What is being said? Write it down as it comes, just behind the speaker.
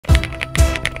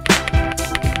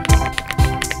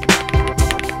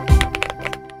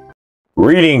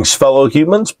Greetings, fellow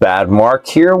humans. Bad Mark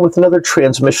here with another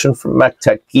transmission from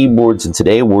Metre Keyboards, and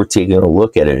today we're taking a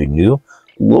look at a new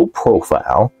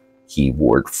low-profile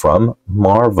keyboard from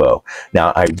Marvo.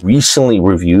 Now, I recently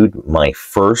reviewed my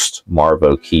first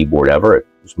Marvo keyboard ever. It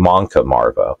was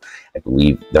Marvo. I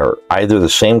believe they're either the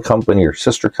same company or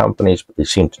sister companies, but they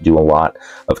seem to do a lot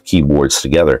of keyboards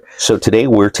together. So today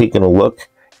we're taking a look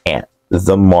at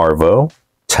the Marvo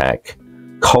Tech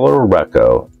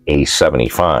ColorReco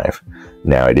A75.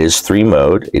 Now, it is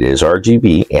 3-mode, it is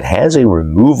RGB, it has a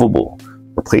removable,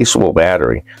 replaceable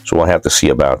battery, so we'll have to see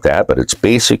about that, but it's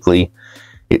basically,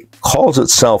 it calls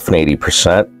itself an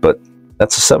 80%, but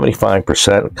that's a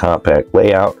 75% compact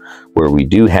layout, where we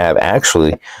do have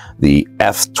actually the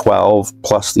F12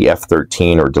 plus the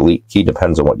F13 or delete key,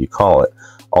 depends on what you call it,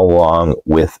 along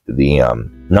with the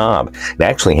knob. It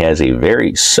actually has a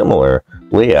very similar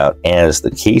layout as the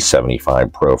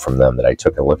K75 Pro from them that I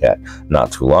took a look at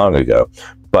not too long ago.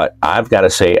 But I've got to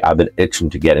say, I've been itching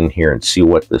to get in here and see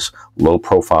what this low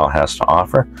profile has to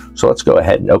offer. So let's go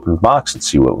ahead and open the box and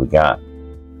see what we got.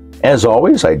 As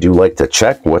always, I do like to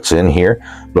check what's in here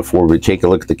before we take a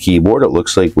look at the keyboard. It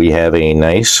looks like we have a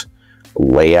nice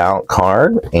layout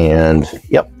card, and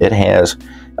yep, it has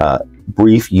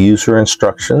brief user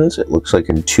instructions. It looks like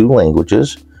in 2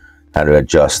 languages. How to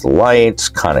adjust the lights,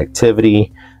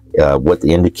 connectivity, what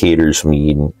the indicators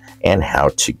mean, and how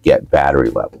to get battery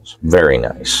levels. Very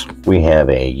nice. We have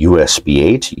a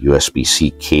USB-A to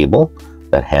USB-C cable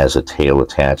that has a tail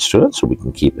attached to it, so we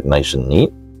can keep it nice and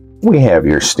neat. We have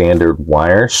your standard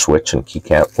wire, switch, and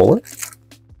keycap puller.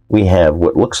 We have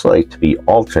what looks like to be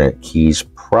alternate keys,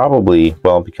 probably,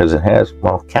 well, because it has,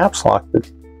 well, caps lock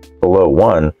below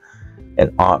one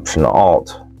and option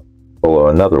alt below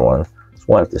another one.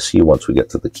 We'll have to see once we get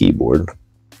to the keyboard.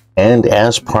 And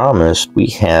as promised, we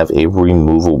have a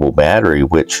removable battery,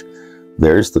 which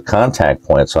there's the contact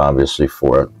points obviously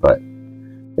for it, but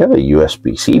we have a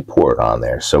USB-C port on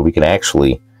there, so we can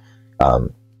actually,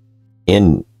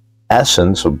 in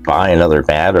essence, buy another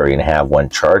battery and have one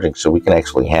charging, so we can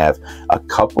actually have a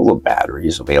couple of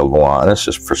batteries available on us.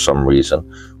 Just for some reason,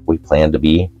 we plan to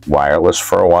be wireless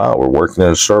for a while. We're working in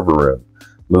a server room,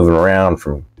 moving around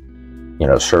from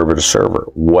server to server,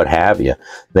 what have you.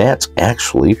 That's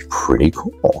actually pretty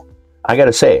cool. I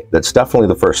gotta say, that's definitely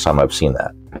the first time I've seen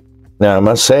that. Now, I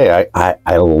must say,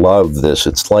 I love this.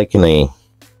 It's like it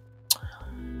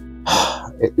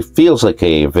feels like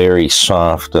a very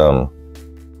soft, like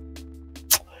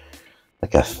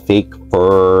a fake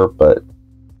fur, but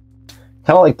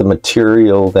kind of like the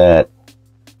material that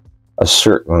a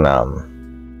certain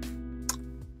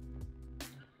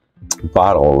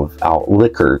bottle of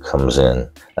liquor comes in.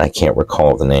 I can't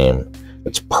recall the name.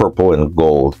 It's purple and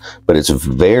gold, but it's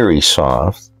very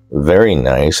soft, very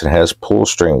nice. It has pull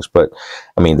strings, but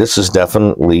I mean, this is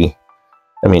definitely,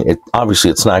 I mean, obviously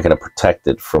it's not going to protect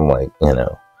it from, like,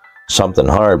 something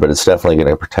hard, but it's definitely going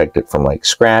to protect it from, like,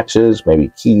 scratches,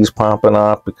 maybe keys popping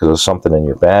off because of something in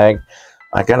your bag.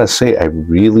 I gotta say, I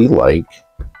really like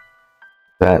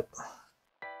that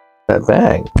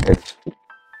bag.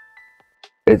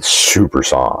 It's super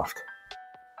soft.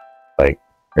 Like,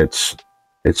 it's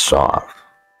soft.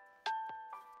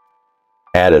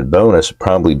 Added bonus, it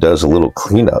probably does a little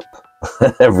cleanup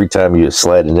every time you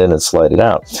slide it in and slide it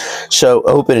out. So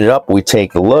open it up, we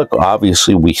take a look.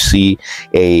 Obviously, we see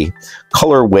a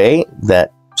colorway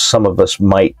that some of us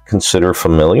might consider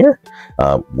familiar.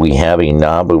 We have a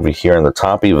knob over here on the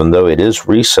top. Even though it is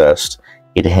recessed,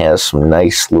 it has some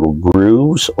nice little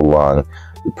grooves along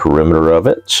the perimeter of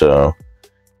it. So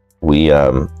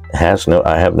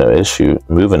I have no issue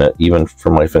moving it, even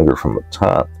from my finger from the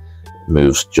top. It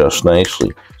moves just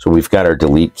nicely. So we've got our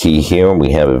delete key here.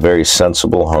 We have a very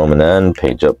sensible home and end,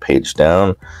 page up, page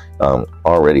down,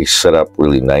 already set up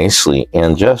really nicely,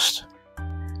 and just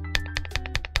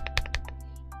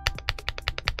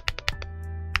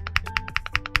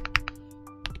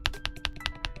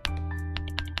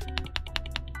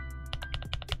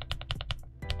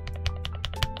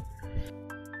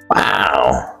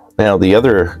wow. Now, the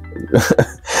other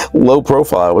low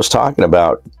profile I was talking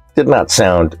about did not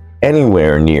sound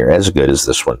anywhere near as good as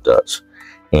this one does.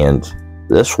 And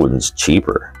this one's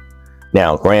cheaper.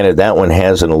 Now, granted, that one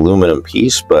has an aluminum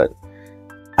piece, but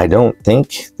I don't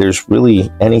think there's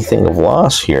really anything of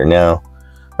loss here. Now,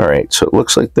 all right, so it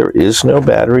looks like there is no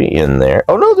battery in there.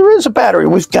 Oh, no, there is a battery.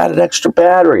 We've got an extra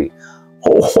battery.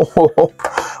 Oh,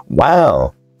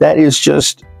 wow. That is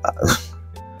just,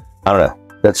 I don't know.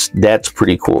 That's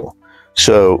pretty cool.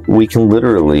 So we can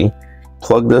literally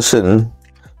plug this in.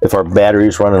 If our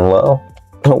battery's running low,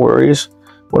 no worries.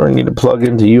 We don't need to plug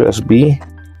into USB.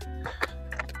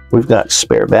 we've got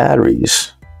spare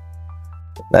batteries.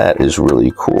 That is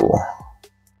really cool.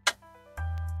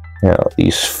 Now,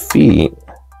 these feet,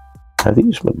 are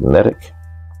these magnetic?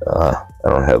 I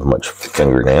don't have much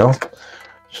fingernail,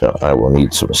 so I will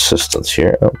need some assistance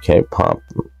here. Okay, pop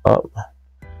them up.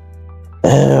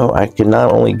 Oh, I can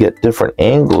not only get different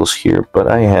angles here, but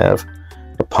I have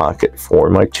a pocket for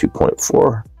my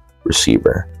 2.4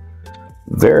 receiver.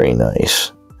 Very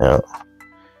nice. Now,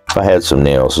 if I had some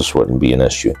nails, this wouldn't be an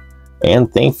issue.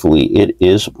 And thankfully, it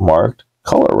is marked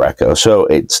ColorReco. So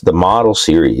it's the model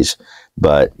series,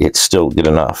 but it's still good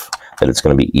enough that it's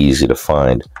going to be easy to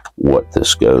find what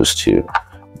this goes to.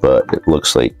 But it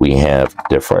looks like we have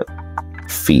different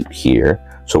feet here,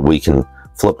 so we can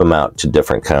flip them out to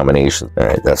different combinations. All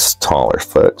right, that's taller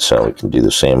foot, so we can do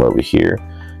the same over here.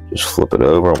 Just flip it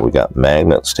over. We got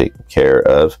magnets taken care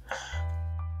of.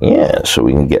 Yeah, so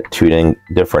we can get two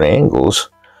different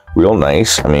angles. Real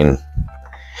nice. I mean,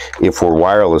 if we're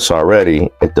wireless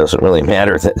already, it doesn't really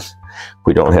matter that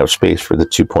we don't have space for the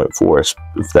 2.4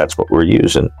 if that's what we're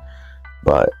using.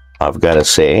 But I've got to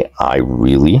say, I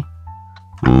really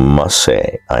must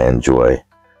say I enjoy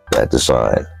that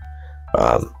design.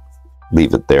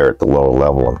 Leave it there at the lower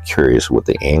level. I'm curious what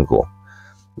the angle.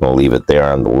 I'm going to leave it there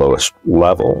on the lowest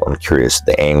level. I'm curious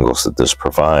the angles that this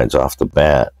provides off the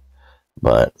bat.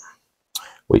 But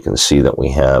we can see that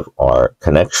we have our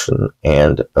connection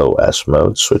and OS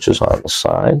mode switches on the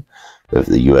side. We have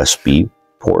the USB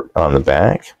port on the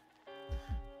back.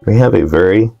 We have a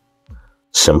very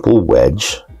simple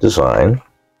wedge design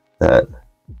that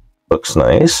looks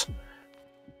nice.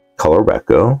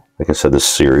 ColorReco, like I said, the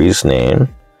series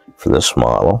name for this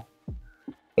model.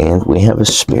 And we have a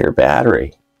spare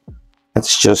battery.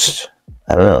 That's just,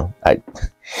 I don't know. I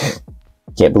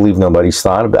can't believe nobody's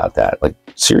thought about that. Like,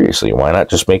 seriously, why not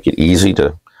just make it easy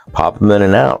to pop them in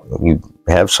and out? You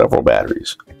have several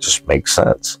batteries. It just makes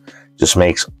sense. Just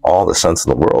makes all the sense in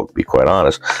the world, to be quite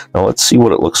honest. Now, let's see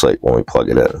what it looks like when we plug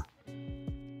it in.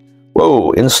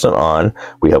 Whoa, instant on.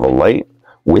 We have a light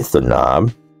with the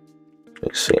knob.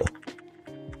 Let's see.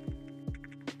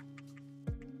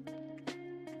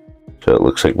 So it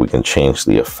looks like we can change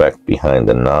the effect behind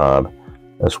the knob,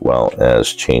 as well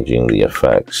as changing the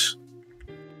effects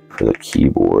for the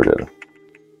keyboard. And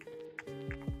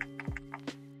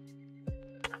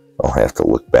I'll have to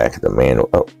look back at the manual.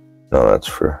 Oh, no, that's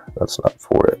not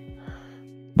for it.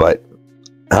 But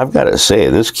I've got to say,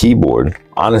 this keyboard,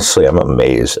 honestly, I'm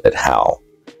amazed at how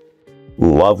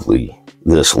lovely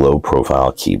this low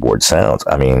profile keyboard sounds.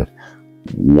 I mean,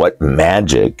 what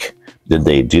magic did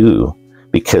they do?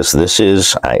 Because this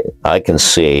is, I can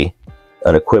say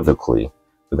unequivocally,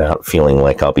 without feeling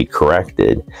like I'll be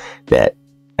corrected, that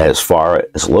as far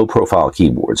as low profile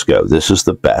keyboards go, this is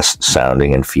the best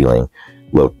sounding and feeling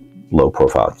low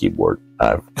profile keyboard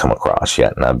I've come across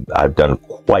yet. And I've done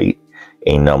quite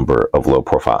a number of low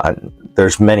profile.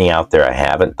 There's many out there I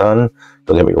haven't done.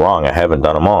 Don't get me wrong, I haven't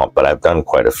done them all, but I've done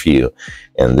quite a few.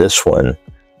 And this one,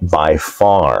 by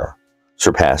far,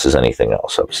 surpasses anything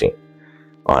else I've seen.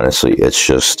 Honestly, it's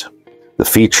just the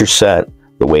feature set,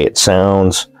 the way it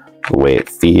sounds, the way it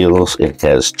feels. It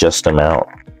has just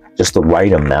the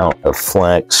right amount of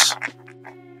flex.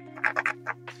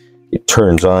 It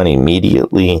turns on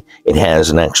immediately. It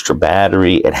has an extra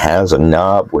battery. It has a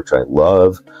knob, which I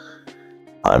love.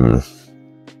 I'm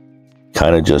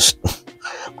kind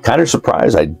of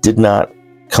surprised I did not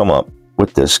come up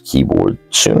with this keyboard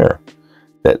sooner.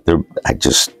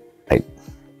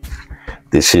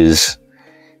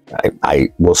 I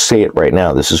will say it right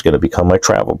now. This is going to become my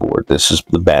travel board. This is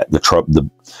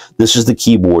this is the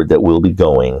keyboard that will be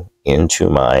going into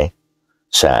my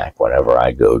sack whenever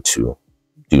I go to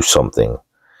do something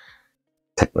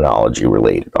technology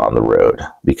related on the road,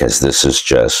 because this is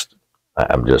just,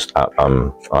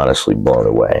 I'm honestly blown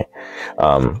away.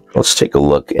 Let's take a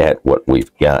look at what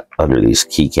we've got under these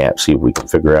keycaps, see if we can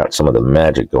figure out some of the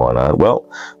magic going on.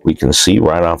 Well, we can see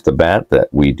right off the bat that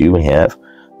we do have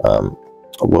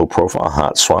low profile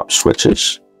hot swap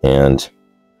switches, and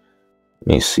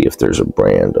let me see if there's a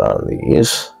brand on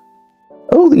these.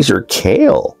 Oh, these are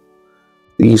Kale.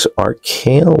 These are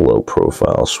Kale low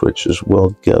profile switches.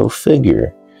 Well, go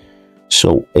figure.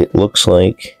 So it looks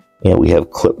like, yeah, we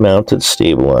have clip mounted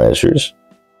stabilizers,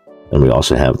 and we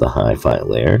also have the hi-fi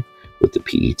layer with the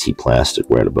PET plastic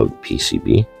right above the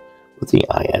PCB with the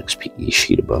IXPE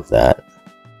sheet above that.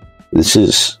 This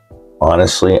is,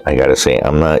 honestly, I gotta say,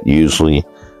 I'm not usually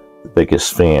the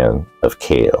biggest fan of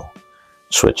Kale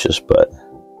switches, but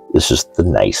this is the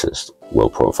nicest low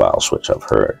profile switch I've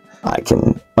heard. I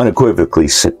can unequivocally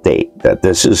state that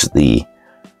this is the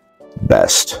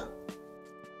best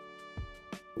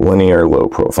linear low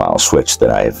profile switch that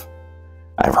I've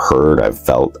heard, I've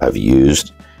felt, I've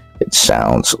used. It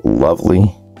sounds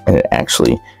lovely, and it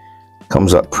actually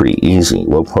comes up pretty easy.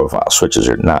 Low profile switches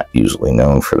are not usually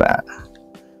known for that.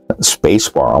 The space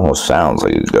bar almost sounds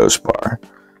like a ghost bar.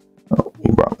 Oh,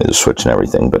 he brought me the switch and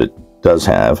everything, but it does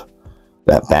have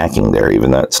that backing there,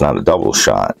 even though it's not a double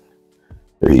shot.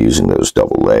 They're using those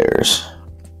double layers.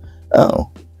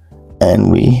 Oh,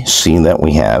 and we see that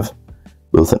we have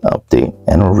both an update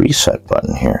and a reset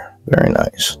button here. Very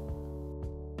nice.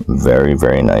 Very,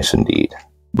 very nice indeed.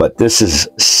 But this is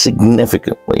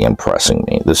significantly impressing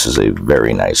me. This is a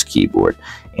very nice keyboard,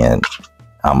 and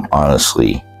I'm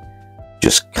honestly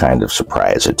just kind of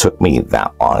surprised it took me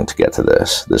that long to get to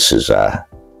this. This is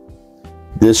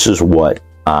what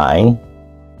I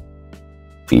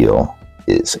feel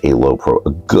is a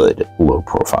good low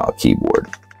profile keyboard,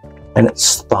 and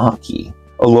it's Thocky.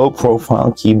 A low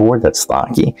profile keyboard that's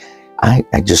Thocky. I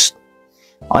just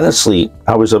honestly,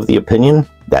 I was of the opinion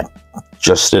that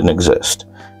just didn't exist.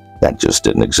 That just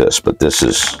didn't exist, but this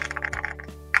is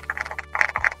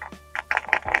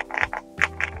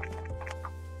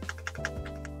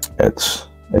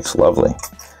it's lovely.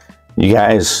 You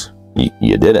guys,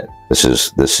 you did it. This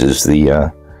is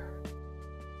the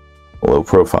low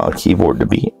profile keyboard to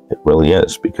beat. It really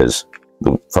is, because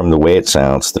from the way it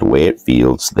sounds to the way it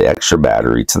feels, the extra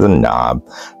battery to the knob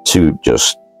to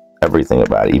just everything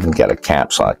about it. Even got a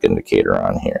caps lock indicator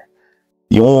on here.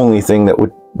 The only thing that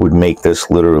would make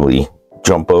this literally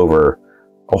jump over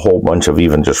a whole bunch of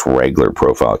even just regular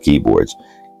profile keyboards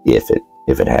if it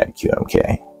had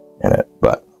QMK in it,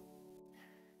 but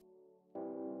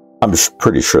I'm just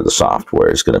pretty sure the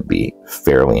software is going to be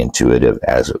fairly intuitive,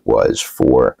 as it was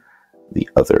for the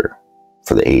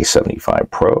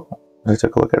A75 Pro. Let's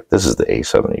take a look at it. This is the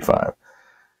A75.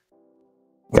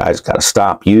 Guys, got to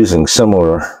stop using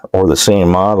similar or the same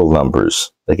model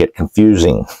numbers. They get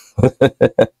confusing.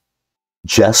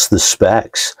 Just the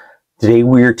specs. Today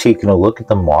we are taking a look at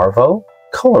the Marvo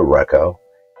ColorReco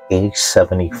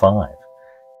A75.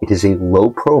 It is a low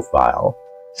profile,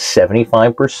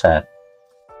 75%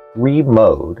 free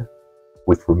mode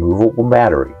with removable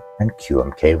battery and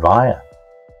QMK via.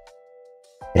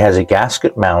 It has a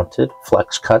gasket mounted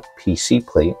flex cut PC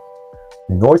plate,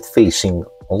 north facing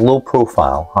low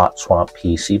profile hot swap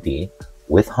PCB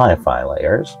with hi-fi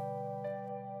layers.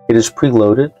 It is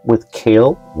preloaded with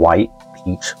kale, white,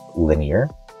 peach, linear,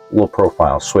 low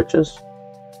profile switches,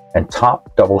 and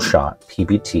top double shot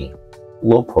PBT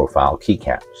low profile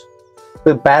keycaps.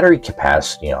 The battery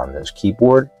capacity on this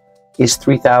keyboard is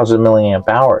 3,000 milliamp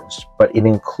hours, but it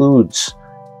includes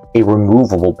a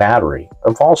removable battery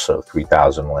of also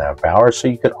 3,000 milliamp hours, so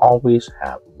you can always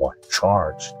have one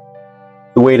charged.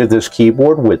 The weight of this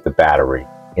keyboard with the battery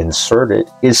inserted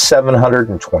is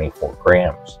 724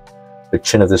 grams. The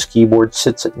chin of this keyboard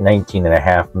sits at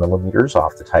 19.5 millimeters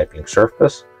off the typing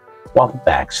surface, while the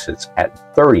back sits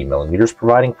at 30 millimeters,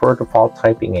 providing for a default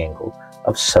typing angle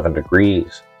of 7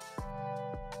 degrees.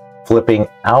 Flipping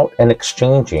out and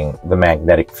exchanging the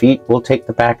magnetic feet will take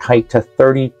the back height to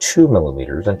 32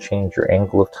 millimeters and change your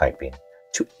angle of typing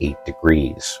to 8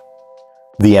 degrees.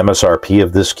 The MSRP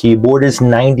of this keyboard is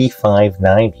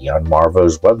 $95.90 on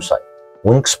Marvo's website.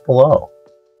 Links below.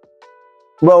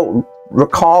 Well,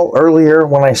 recall earlier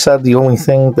when I said the only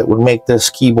thing that would make this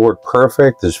keyboard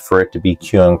perfect is for it to be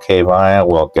QMK via?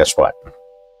 Well, guess what?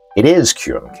 It is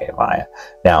QMK via.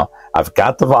 Now, I've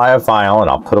got the via file, and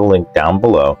I'll put a link down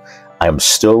below. I'm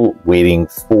still waiting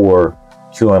for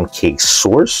QMK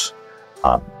source,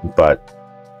 but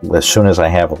as soon as I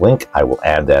have a link, I will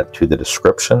add that to the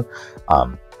description.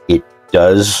 It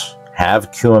does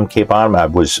have QMK bottom. I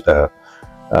was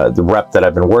the rep that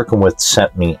I've been working with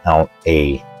sent me out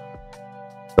the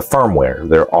firmware.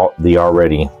 The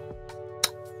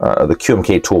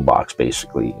QMK toolbox,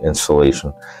 basically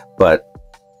installation, but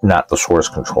not the source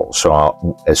control.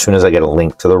 So as soon as I get a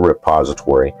link to the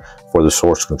repository for the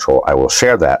source control, I will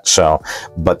share that. So,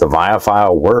 but the VIA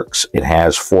file works. It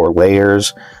has 4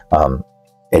 layers.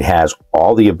 It has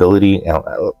all the ability.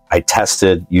 I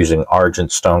tested using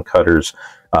Argent stone cutters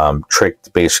trick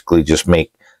to basically just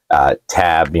make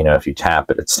tab. You know, if you tap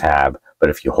it, it's tab,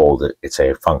 but if you hold it, it's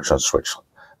a function switch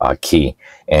key,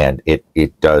 and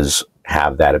it does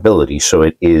have that ability. So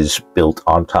it is built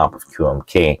on top of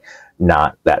QMK,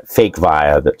 not that fake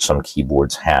VIA that some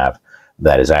keyboards have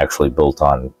that is actually built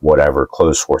on whatever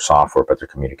closed source software, but they're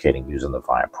communicating using the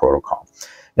VIA protocol.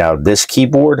 Now, this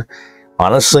keyboard,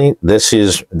 honestly, this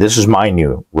is my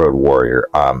new Road Warrior.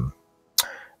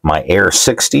 My Air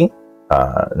 60,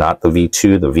 not the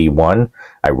V2, the V1,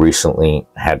 I recently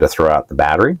had to throw out the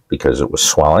battery because it was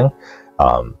swelling.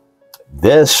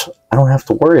 This, I don't have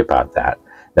to worry about that.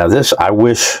 Now this, I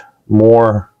wish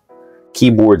more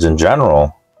keyboards in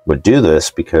general would do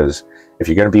this, because if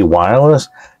you're going to be wireless,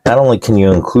 not only can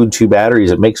you include 2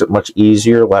 batteries, it makes it much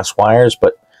easier, less wires,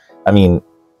 but I mean,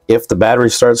 if the battery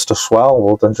starts to swell,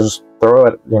 well, then just throw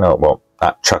it, you know, well,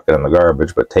 not chuck it in the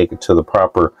garbage, but take it to the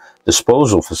proper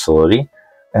disposal facility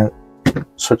and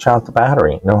switch out the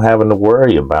battery. No having to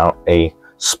worry about a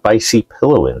spicy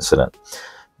pillow incident.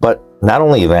 But not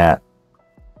only that,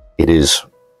 it is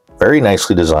very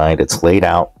nicely designed. It's laid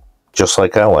out just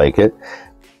like I like it.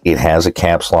 It has a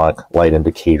caps lock light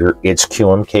indicator. It's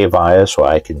QMK via, so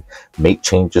I can make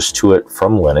changes to it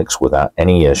from Linux without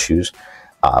any issues.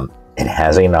 It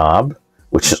has a knob,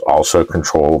 which is also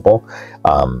controllable.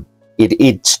 It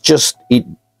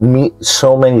meets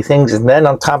so many things. And then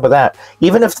on top of that,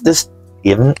 even if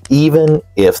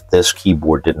this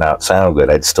keyboard did not sound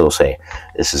good, I'd still say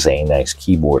this is a nice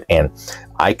keyboard. And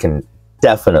I can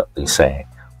definitely say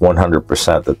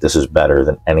 100% that this is better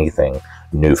than anything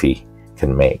Newfie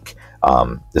can make.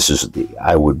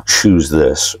 I would choose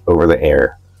this over the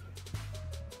Air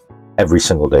every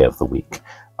single day of the week.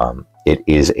 It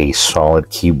is a solid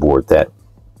keyboard that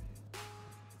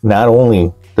not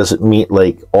only does it meet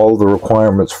like all the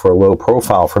requirements for a low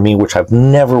profile for me, which I've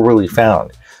never really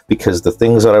found, because the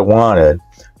things that I wanted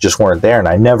just weren't there, and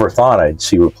I never thought I'd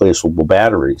see replaceable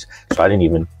batteries. So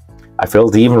I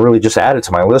failed to even really just add it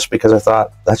to my list, because I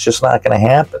thought that's just not going to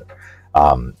happen.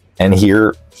 And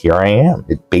here I am.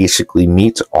 It basically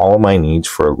meets all of my needs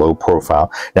for a low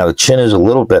profile. Now the chin is a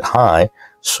little bit high,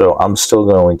 so I'm still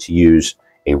going to use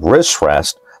a wrist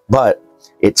rest, but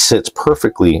it sits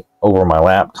perfectly over my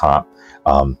laptop.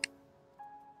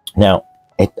 Now,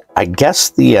 I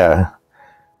guess that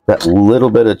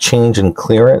little bit of change in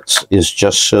clearance is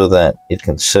just so that it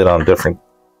can sit on different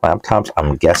laptops,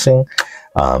 I'm guessing,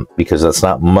 because that's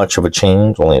not much of a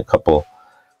change, only a couple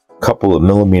of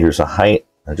millimeters of height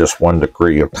and just 1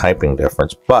 degree of typing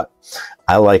difference. But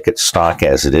I like it stock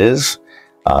as it is.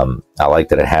 I like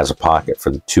that it has a pocket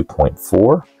for the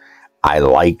 2.4. I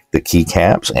like the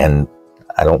keycaps, and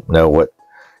I don't know what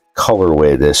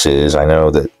colorway this is. I know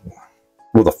that,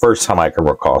 well, the first time I can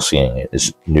recall seeing it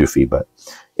is Newfie, but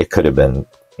it could have been,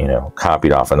 you know,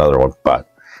 copied off another one. But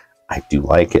I do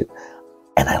like it,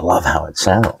 and I love how it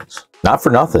sounds. Not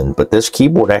for nothing, but this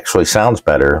keyboard actually sounds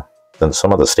better than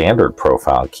some of the standard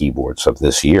profile keyboards of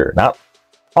this year. Not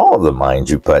all of them, mind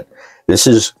you, but this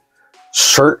is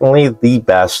certainly the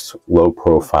best low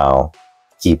profile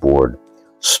keyboard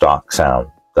stock sound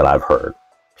that I've heard,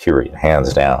 period,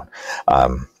 hands down.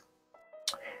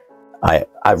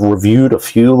 I've reviewed a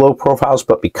few low profiles,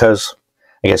 but because,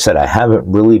 like I said, I haven't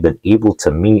really been able to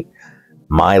meet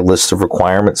my list of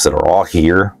requirements that are all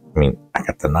here. I mean, I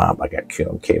got the knob, I got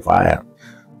QMK via.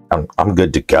 I'm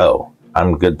good to go.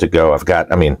 I'm good to go. I've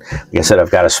got, I mean, like I said, I've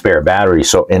got a spare battery.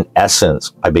 So in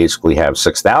essence, I basically have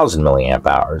 6,000 milliamp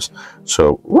hours.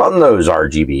 So run those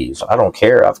RGBs. I don't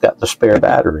care. I've got the spare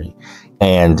battery.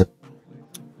 And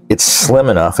it's slim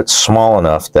enough, it's small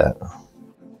enough that,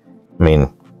 I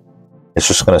mean, it's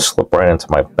just going to slip right into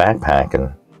my backpack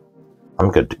and I'm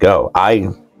good to go.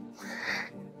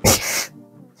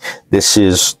 This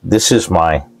is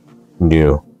my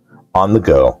new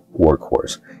on-the-go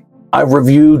workhorse. I've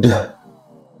reviewed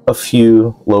a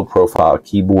few low-profile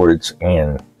keyboards,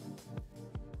 and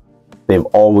they've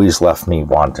always left me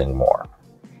wanting more.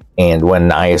 And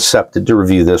when I accepted to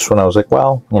review this one, I was like,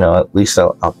 well, you know, at least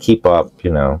I'll keep up,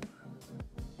 you know,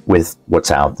 with what's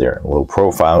out there. Low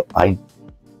profile. I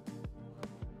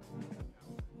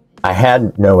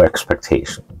had no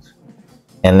expectations,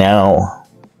 and now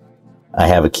I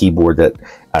have a keyboard that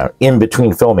in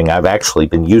between filming, I've actually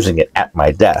been using it at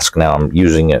my desk. Now I'm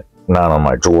using it not on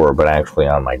my drawer, but actually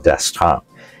on my desktop,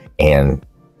 and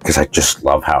because I just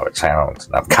love how it sounds.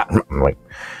 And I'm like,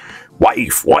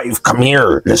 wife, come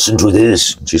here, listen to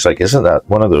this. And she's like, isn't that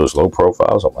one of those low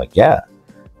profiles? I'm like, yeah,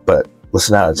 but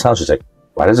listen how it sounds. She's like,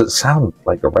 why does it sound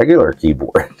like a regular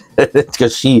keyboard?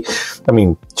 Because she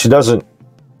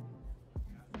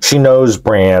knows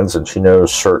brands and she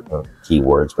knows certain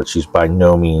keywords, but she's by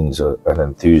no means an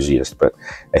enthusiast. But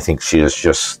I think she has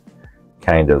just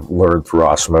kind of learned through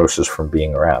osmosis from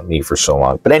being around me for so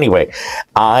long. But anyway,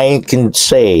 I can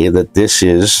say that this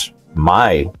is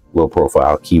my low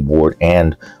profile keyboard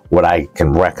and what I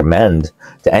can recommend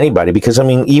to anybody, because I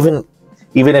mean, even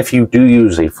if you do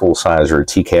use a full size or a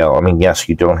TKL, I mean, yes,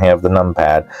 you don't have the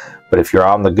numpad, but if you're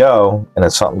on the go and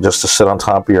it's something just to sit on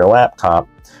top of your laptop,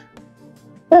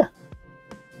 yeah,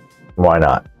 why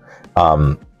not?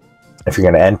 If you're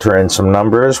going to enter in some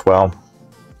numbers, well,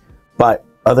 but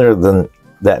other than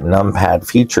that numpad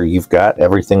feature, you've got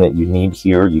everything that you need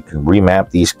here. You can remap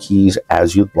these keys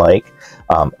as you'd like.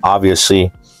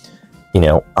 Obviously, you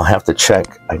know, I'll have to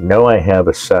check. I know I have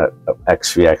a set of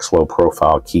XVX low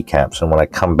profile keycaps, and when I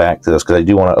come back to this, because I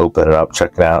do want to open it up,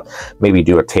 check it out, maybe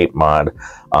do a tape mod.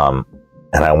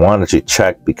 And I wanted to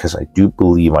check because I do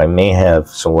believe I may have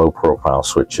some low profile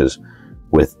switches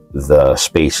with the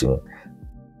spacing,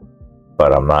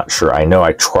 but I'm not sure. I know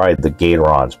I tried the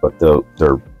Gatorons, but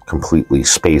they're completely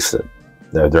spaced.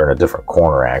 They're in a different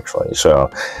corner actually. So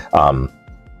I'm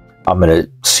going to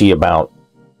see about,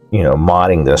 you know,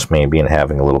 modding this maybe and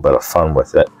having a little bit of fun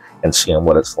with it and seeing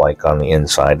what it's like on the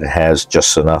inside. It has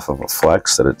just enough of a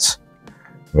flex that it's,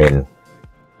 I mean,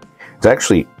 it's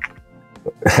actually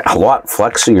a lot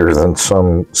flexier than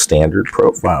some standard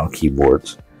profile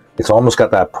keyboards. It's almost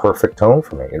got that perfect tone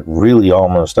for me. It really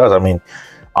almost does. I mean,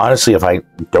 honestly, if I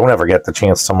don't ever get the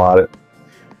chance to mod it,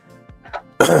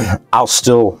 I'll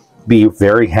still be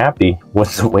very happy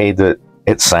with the way that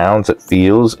it sounds, it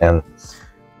feels, and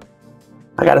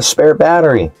I got a spare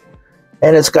battery,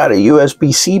 and it's got a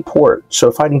USB-C port. So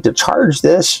if I need to charge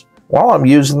this while I'm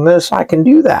using this, I can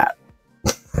do that.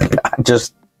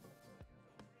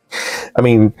 I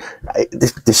mean,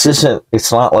 this isn't,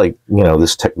 it's not like, you know,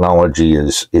 this technology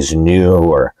is new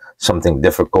or something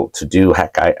difficult to do.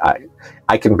 Heck,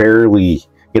 I can barely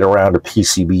get around a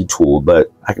PCB tool,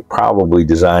 but I could probably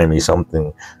design me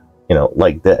something, you know,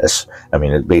 like this. I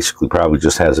mean, it basically probably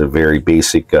just has a very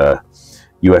basic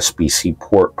USB-C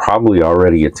port probably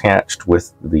already attached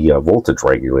with the voltage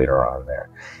regulator on there.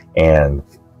 And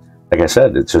like I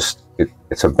said, it's just,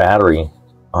 it's a battery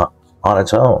on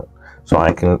its own. So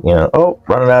I can, you know, oh,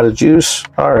 running out of juice.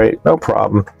 All right, no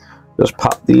problem. Just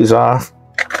pop these off.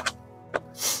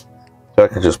 So I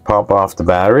can just pop off the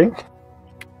battery.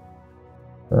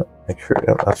 Make sure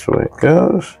that's the way it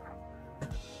goes.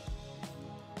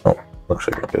 Oh, looks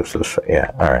like it goes this way.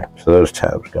 Yeah, all right. So those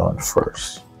tabs go in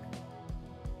first.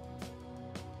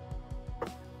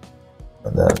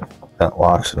 And then that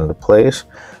locks it into place.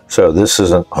 So this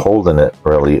isn't holding it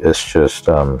really. It's just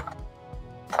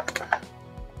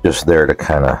there to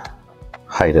kind of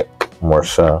hide it more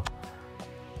so.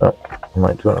 Oh, am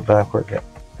I doing it backward? Yeah.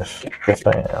 Yes,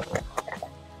 I am.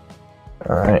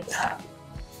 All right.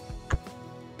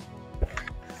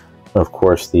 Of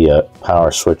course, the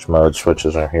power switch mode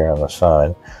switches are here on the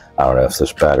side. I don't know if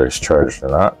this battery's charged or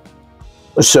not.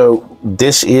 So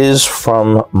this is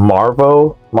from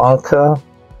Marvo, Monka,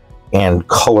 and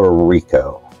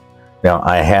ColorReco. Now,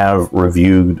 I have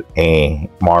reviewed a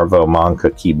Marvo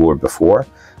Monka keyboard before.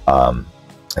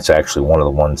 It's actually one of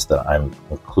the ones that I'm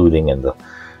including in the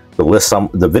list.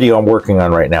 The video I'm working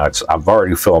on right now, I've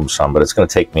already filmed some, but it's going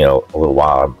to take me a little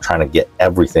while. I'm trying to get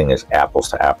everything as apples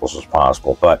to apples as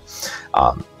possible. But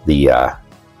I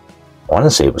want to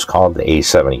say it was called the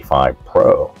A75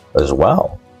 Pro as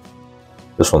well.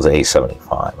 This one's the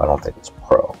A75. I don't think it's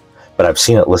Pro, but I've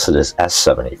seen it listed as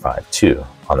S75 too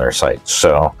on their site.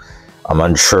 So I'm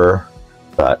unsure,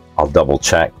 but I'll double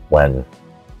check when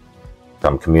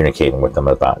I'm communicating with them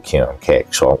about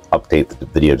QMK. So I'll update the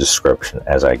video description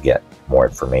as I get more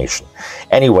information.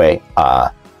 Anyway,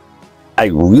 I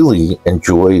really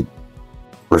enjoyed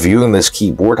reviewing this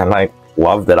keyboard, and I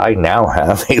love that I now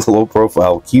have a low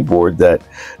profile keyboard that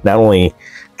not only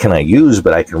can I use,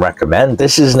 but I can recommend.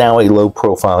 This is now a low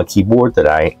profile keyboard that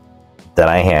I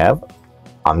have,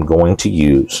 I'm going to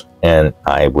use, and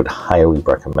I would highly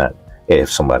recommend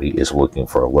if somebody is looking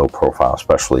for a low profile,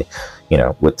 especially, you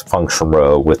know, with the function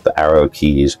row, with the arrow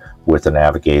keys, with the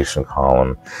navigation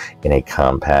column in a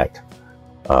compact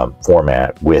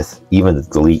format, with even the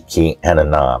delete key and a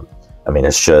knob. I mean,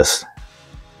 it's just,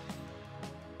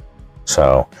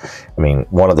 so, I mean,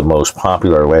 one of the most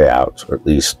popular layouts, or at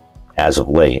least as of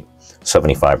late,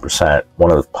 75%,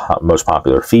 one of the most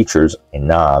popular features, a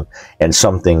knob, and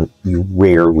something you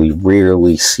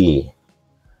rarely see,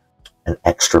 an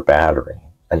extra battery,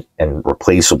 and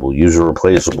replaceable, user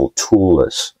replaceable,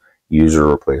 toolless, user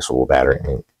replaceable battery. I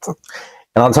mean,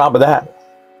 and on top of that,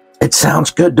 it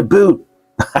sounds good to boot.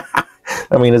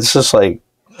 I mean, it's just like,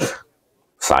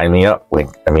 sign me up. Like,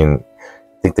 I mean,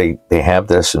 I think they have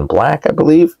this in black, I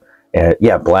believe. And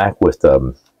yeah, black with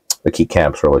the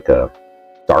keycaps are like a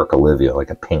dark Olivia,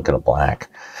 like a pink and a black.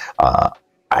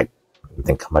 I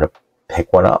think I'm gonna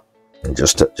pick one up, and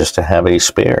just to have a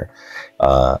spare.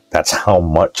 That's how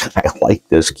much I like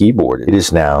this keyboard. It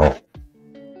is now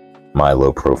my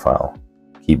low profile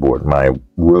keyboard, my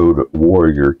Road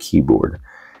Warrior keyboard.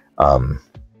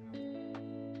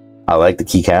 I like the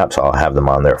keycaps. I'll have them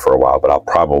on there for a while, but I'll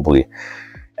probably,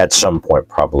 at some point,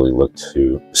 look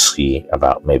to see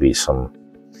about maybe some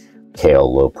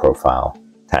Kale low profile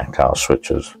tactile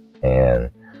switches, and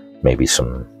maybe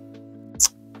some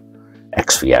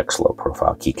XVX low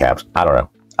profile keycaps. I don't know.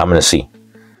 I'm gonna see.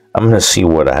 I'm gonna see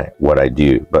what I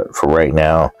do. But for right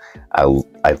now, I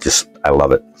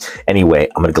love it. Anyway,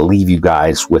 I'm gonna leave you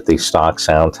guys with a stock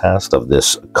sound test of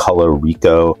this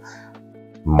ColorReco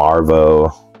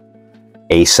Marvo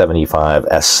A75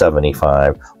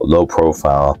 S75 low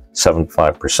profile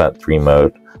 75%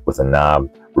 3-mode with a knob,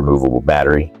 removable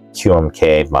battery,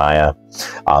 QMK Maya.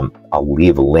 I'll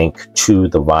leave a link to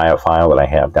the VIA file that I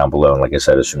have down below, and like I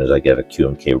said, as soon as I get a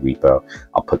QMK repo,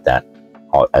 I'll put that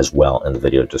as well in the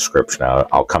video description.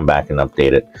 I'll come back and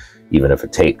update it, even if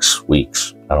it takes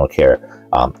weeks. I don't care.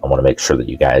 I want to make sure that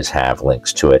you guys have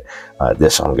links to it.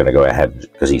 This I'm going to go ahead,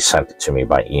 because he sent it to me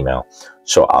by email.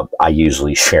 So I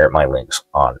usually share my links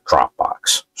on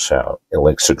Dropbox. So the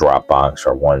links to Dropbox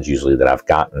are ones usually that I've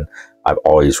gotten. I've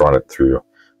always run it through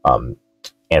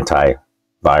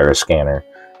antivirus scanner,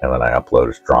 and then I upload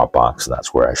it to Dropbox, and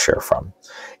that's where I share from.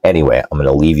 Anyway, I'm going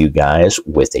to leave you guys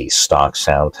with a stock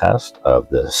sound test of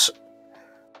this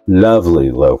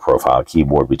lovely low profile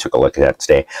keyboard we took a look at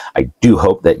today. I do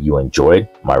hope that you enjoyed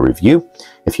my review.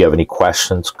 If you have any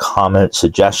questions, comments,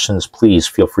 suggestions, please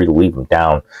feel free to leave them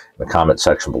down in the comment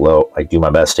section below. I do my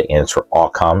best to answer all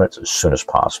comments as soon as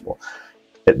possible.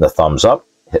 Hitting the thumbs up,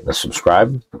 hitting the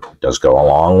subscribe does go a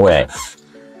long way.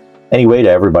 Anyway, to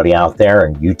everybody out there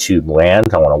in YouTube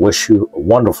land, I want to wish you a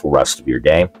wonderful rest of your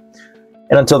day.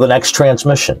 And until the next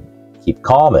transmission, keep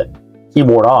calm and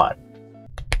keyboard on.